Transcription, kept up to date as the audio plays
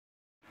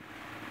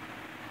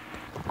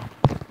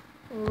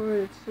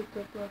Alright, set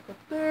that back up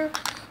there.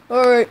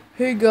 Alright,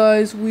 hey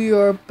guys, we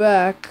are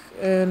back,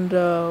 and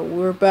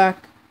we're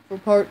back for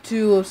part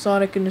 2 of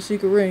Sonic and the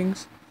Secret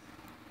Rings.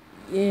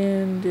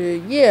 And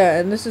yeah,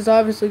 and this is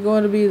obviously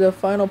going to be the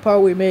final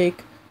part we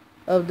make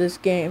of this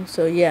game.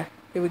 So yeah,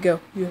 here we go.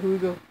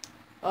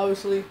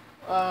 Obviously,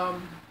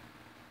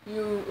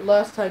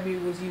 last time you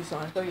was you,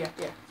 Sonic. Oh yeah,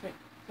 it's me.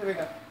 Here we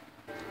go.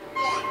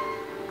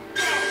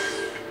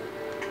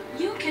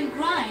 You can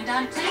grind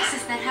on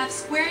places that have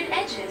squared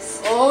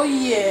edges. Oh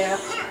yeah.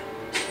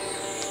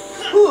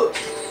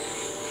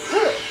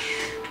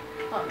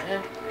 Oh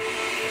man.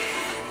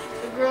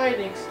 The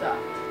grinding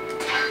stopped.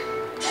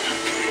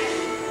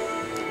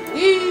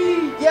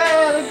 Whee!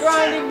 Yeah, the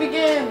grinding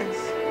begins!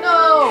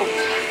 No!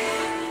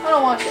 I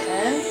don't want to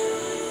end.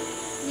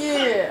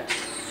 Yeah.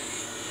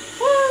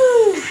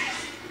 Woo!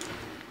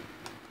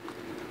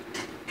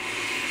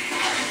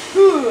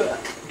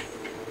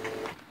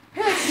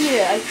 Heck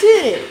yeah, I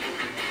did it!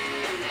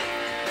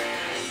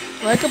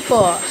 Like a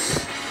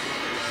boss.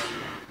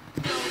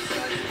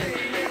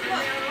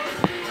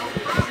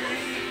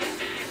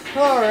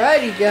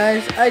 Alrighty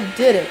guys, I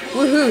did it.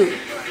 Woohoo!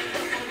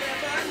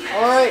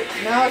 Alright,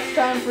 now it's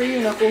time for you,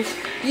 Knuckles.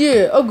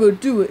 Yeah, I'll go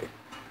do it.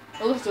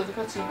 Oh, let's do the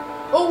cutscene.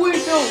 Oh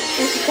wait, no!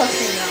 It's a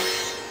cutscene now.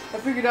 I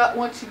figured out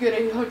once you get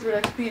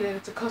 800 XP then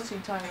it's a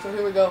cutscene time. So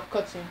here we go,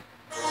 cutscene.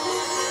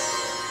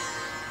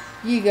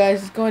 Yeah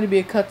guys, it's going to be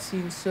a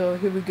cutscene, so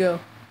here we go.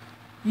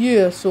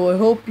 Yeah, so I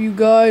hope you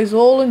guys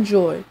all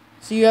enjoy.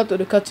 See you after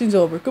the cutscene's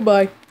over.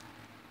 Goodbye.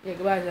 Yeah,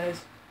 goodbye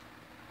guys.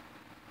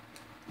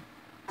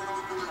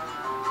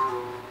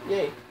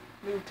 Yay.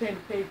 We obtained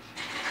a page.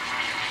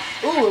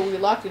 Ooh, we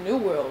locked a new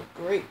world.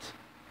 Great.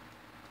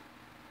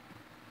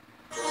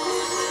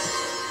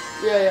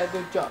 Yeah,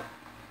 good job.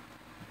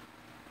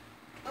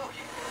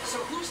 Okay, so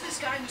who's this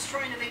guy who's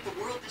trying to make the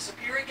world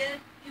disappear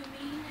again? You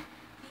mean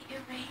the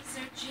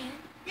Eraser Djinn?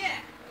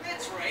 Yeah,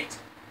 that's right.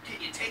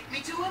 Can you take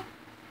me to him?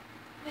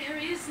 There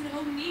is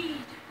no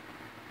need.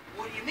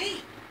 What do you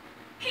mean?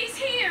 He's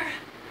here!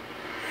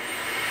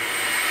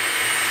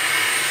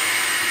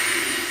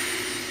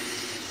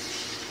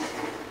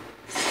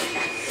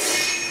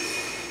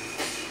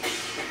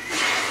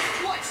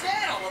 What's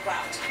that all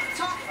about?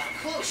 Talk about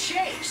close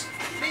shaves.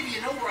 Maybe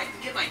you know where I can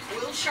get my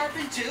quill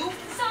sharpened too?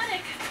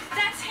 Sonic!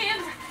 That's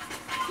him!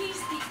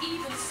 He's the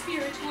evil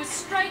spirit who is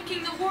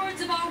striking the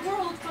words of our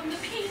world from the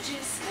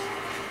pages.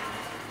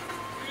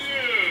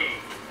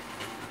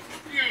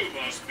 You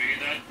must be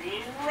that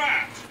blue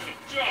rat that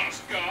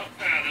just got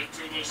added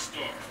to the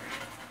story.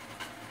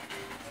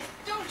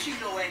 Don't you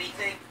know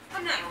anything?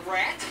 I'm not a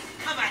rat.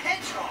 I'm a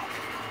hedgehog.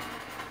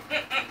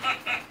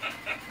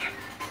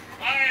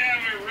 I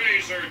am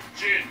Eraser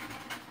Djinn.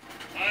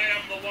 I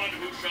am the one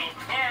who shall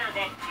carve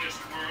up this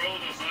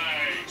world as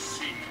I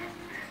see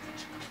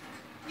fit.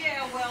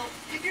 Yeah, well,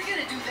 if you're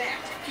gonna do that,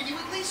 can you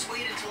at least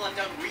wait until I'm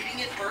done reading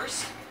it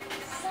first?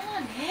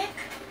 Sonic?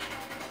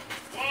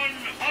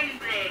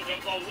 100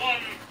 of the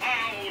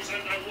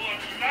 1,001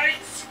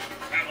 nights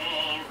have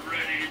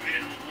already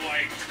been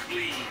wiped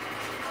clean.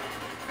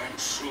 And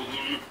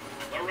soon,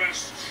 the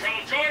rest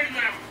shall join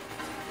them,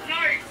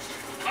 night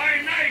by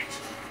night.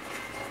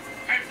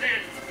 And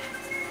then,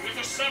 with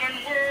the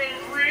 7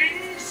 world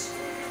rings...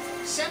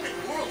 7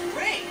 world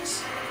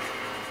rings?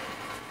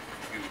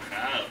 You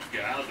have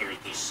gathered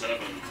the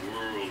 7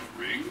 world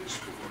rings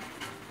for me.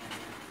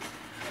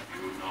 Have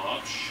you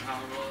not,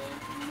 Shara,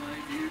 my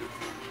dear?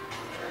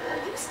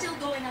 Are you still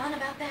going on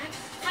about that?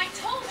 I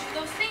told you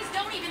those things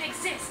don't even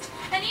exist.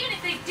 And even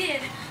if they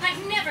did, I'd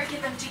never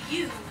give them to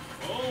you.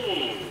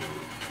 Oh,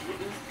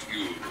 wouldn't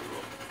you?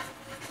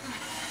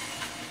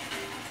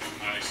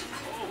 I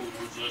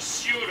suppose a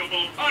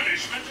suitable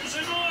punishment is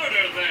in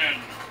order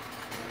then.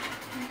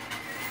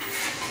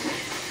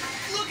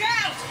 Look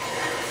out!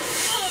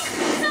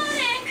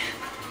 Sonic!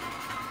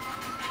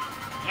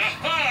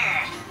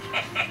 Aha!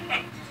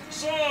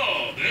 So,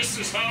 this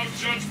is how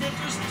judgment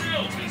is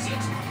dealt, is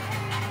it?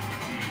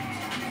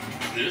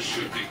 This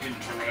should be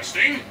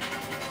interesting.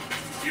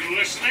 You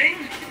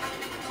listening?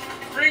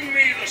 Bring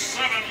me the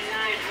 7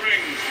 world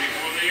rings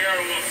before the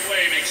arrow of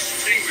flame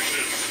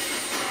extinguishes.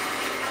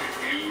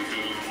 If you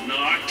do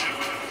not,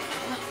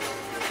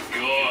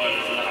 your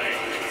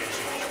life.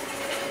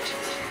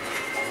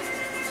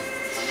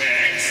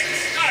 Next,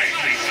 I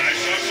think I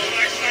shall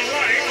select the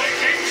life of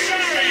King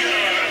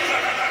Saria.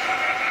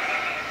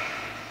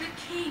 The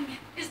king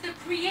is the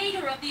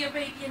creator of the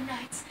Arabian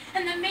Nights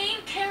and the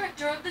main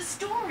character of the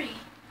story.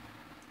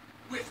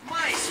 With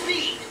my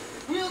speed,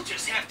 we'll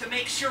just have to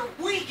make sure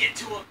we get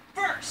to him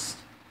first.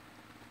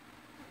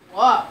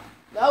 Wow,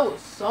 that was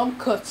some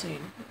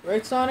cutscene.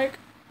 Right, Sonic?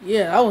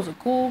 Yeah, that was a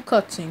cool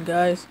cutscene,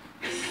 guys.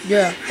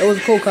 Yeah, that was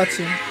a cool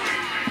cutscene.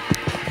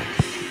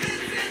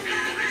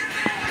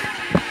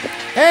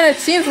 And it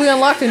seems we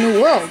unlocked a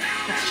new world.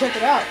 Let's check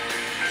it out.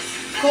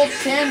 It's called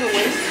Sand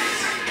Oasis.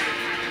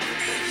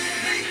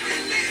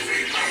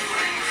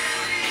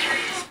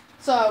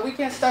 So we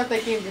can't start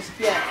that game just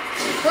yet.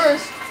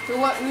 First, we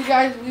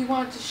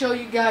want to show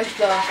you guys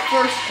the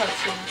first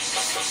cutscene.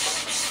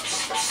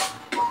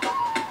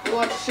 we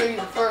want to show you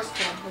the first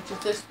one, which is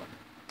this one.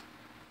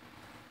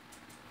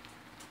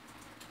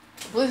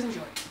 So please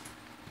enjoy.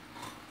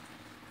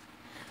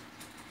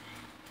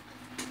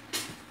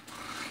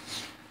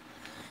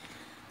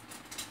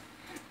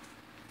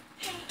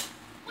 Hey,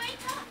 wake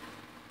up!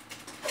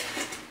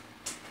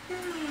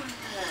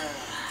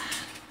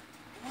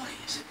 Boy,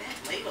 is it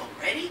that late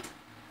already?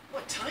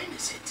 What time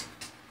is it?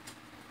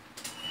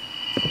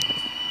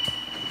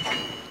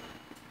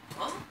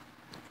 Huh?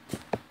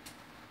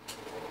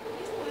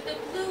 You're the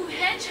blue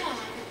hedgehog.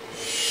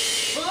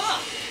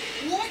 Ah!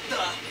 What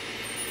the?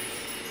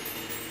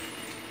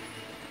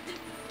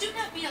 Do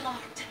not be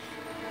alarmed.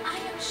 I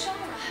am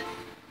Shara,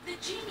 the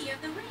genie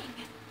of the ring.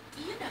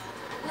 You know,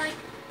 like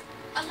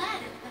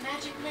Aladdin, the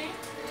magic lamp.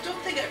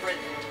 Don't think I've read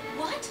that.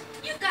 What?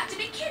 You've got to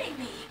be kidding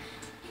me.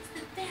 It's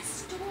the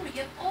best story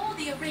of all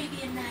the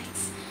Arabian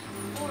Nights.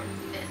 Or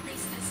at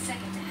least the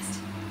second best.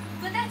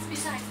 But that's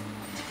besides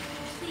the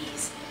point.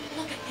 Please,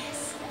 look at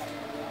this.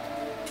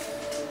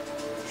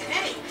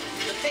 Hey,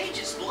 the page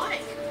is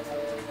blank.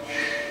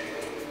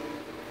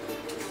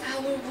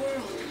 Our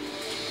world,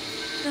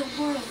 the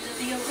world of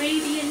the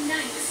Arabian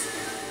Nights,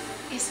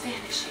 is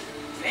vanishing.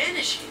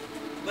 Vanishing?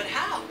 But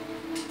how?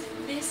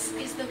 This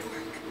is the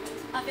work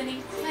of an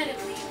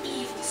incredibly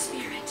evil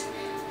spirit,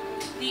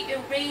 the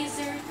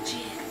Eraser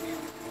Jinn.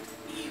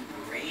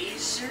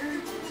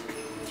 Eraser?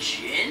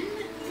 Jinn?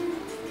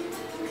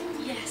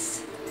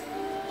 Yes,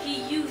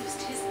 he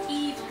used his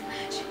evil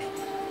magic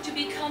to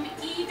become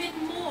even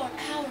more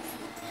powerful.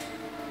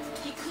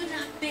 He could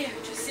not bear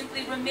to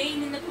simply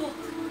remain in the book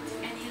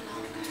any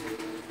longer.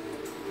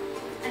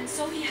 And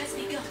so he has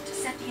begun to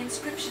set the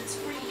inscriptions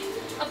free,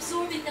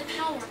 absorbing the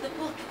power of the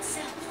book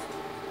itself.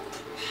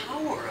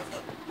 Power of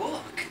the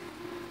book?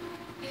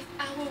 If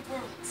our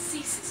world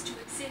ceases to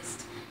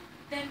exist,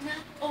 then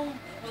not only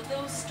will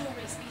those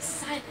stories be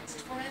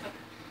silenced forever,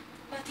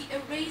 but the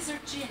Eraser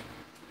Jinn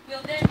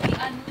will then be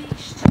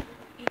unleashed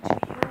into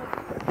your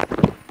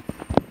world.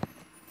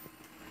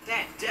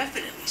 That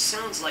definitely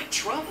sounds like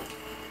trouble.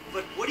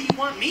 But what do you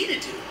want me to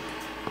do?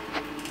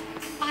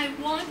 I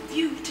want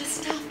you to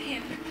stop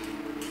him.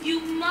 You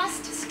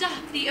must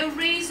stop the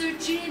Eraser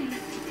Jinn.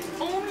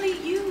 Only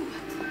you,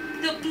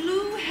 the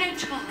blue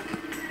hedgehog,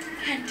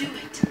 can do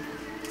it.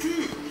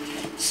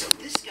 So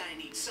this guy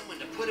needs someone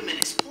to put him in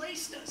his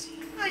place, does he?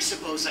 I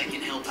suppose I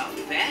can help out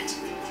with that.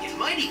 It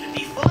might even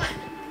be fun.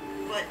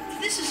 But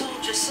this is all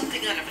just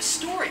something out of a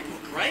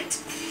storybook, right?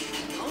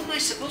 How am I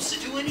supposed to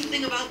do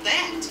anything about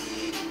that?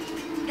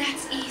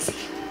 That's easy.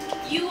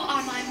 You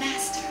are my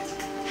master,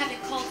 having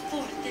called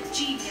forth the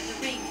genie of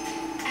the ring.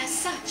 As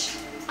such,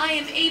 I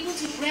am able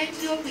to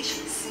grant your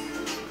wishes.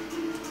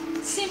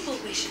 Simple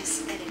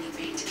wishes, at any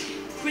rate.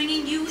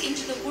 Bringing you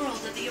into the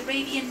world of the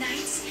Arabian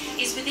Nights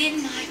is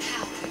within my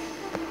power.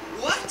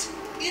 What?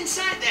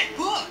 Inside that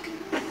book?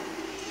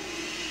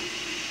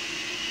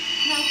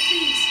 Now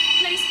please,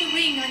 place the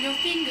ring on your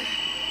finger.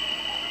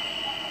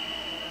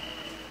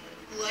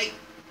 Like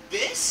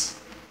this?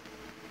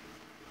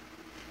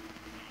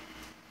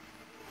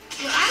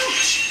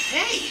 Ouch!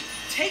 Hey,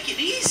 take it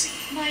easy.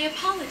 My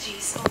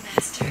apologies, O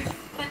Master,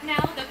 but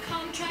now the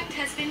contract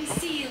has been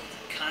sealed.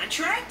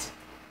 Contract?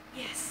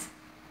 Yes,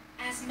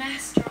 as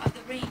Master of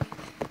the Ring,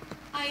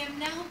 I am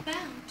now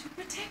bound to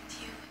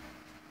protect you.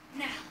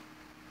 Now,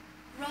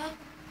 rub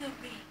the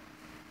ring.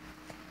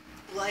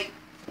 Like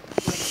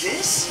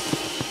this?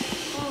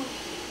 Oh,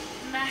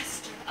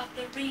 Master of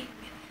the Ring,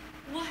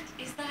 what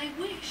is thy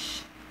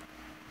wish?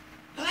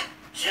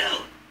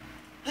 Two.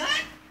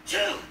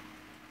 Two.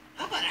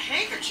 How about a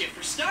handkerchief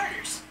for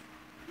starters?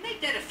 Make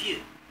that a few.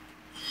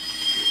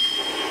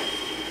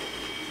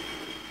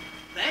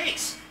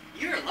 Thanks.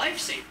 You're a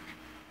lifesaver.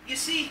 You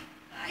see,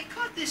 I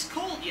caught this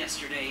cold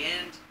yesterday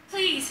and...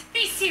 Please,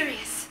 be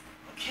serious.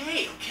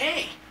 Okay.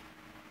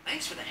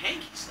 Thanks for the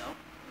hankies, though.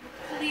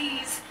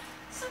 Please,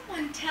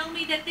 someone tell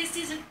me that this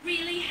isn't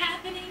really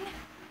happening.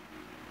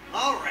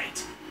 All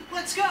right,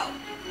 let's go.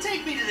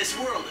 Take me to this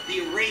world of the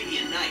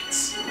Arabian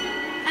Nights.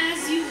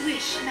 As you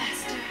wish,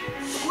 Master.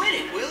 Quit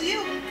it, will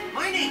you?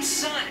 My name's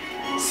Sonic.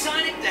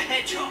 Sonic the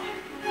Hedgehog.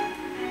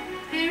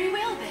 Very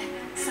well then,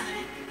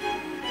 Sonic.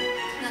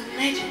 The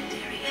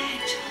legendary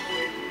hedgehog.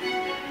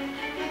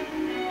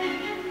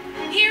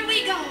 Here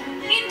we go,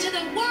 into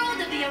the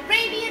world of the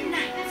Arabian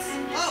Nights.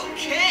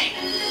 Okay.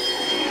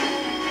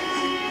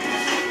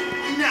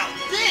 Now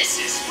this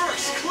is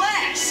first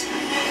class.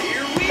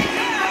 Here we go.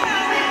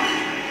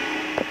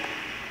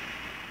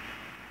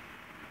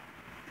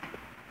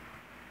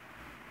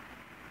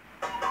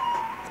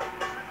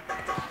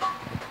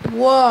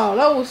 Wow,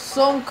 that was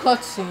some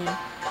cutscene.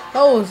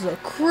 That was a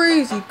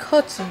crazy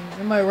cutscene.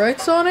 Am I right,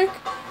 Sonic?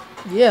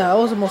 Yeah, that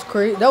was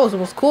the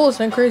most coolest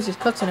and craziest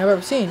cutscene I've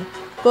ever seen.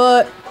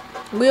 But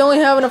we only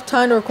have enough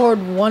time to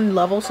record one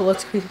level, so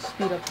let's speed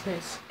up the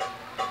pace.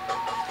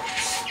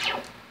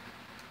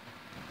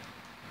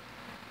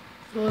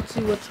 So let's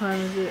see, what time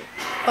is it?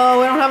 Oh,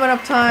 we don't have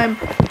enough time.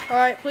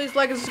 Alright, please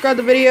like and subscribe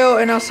to the video,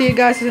 and I'll see you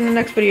guys in the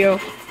next video.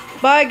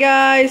 Bye,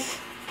 guys.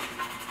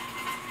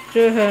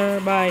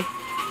 Bye.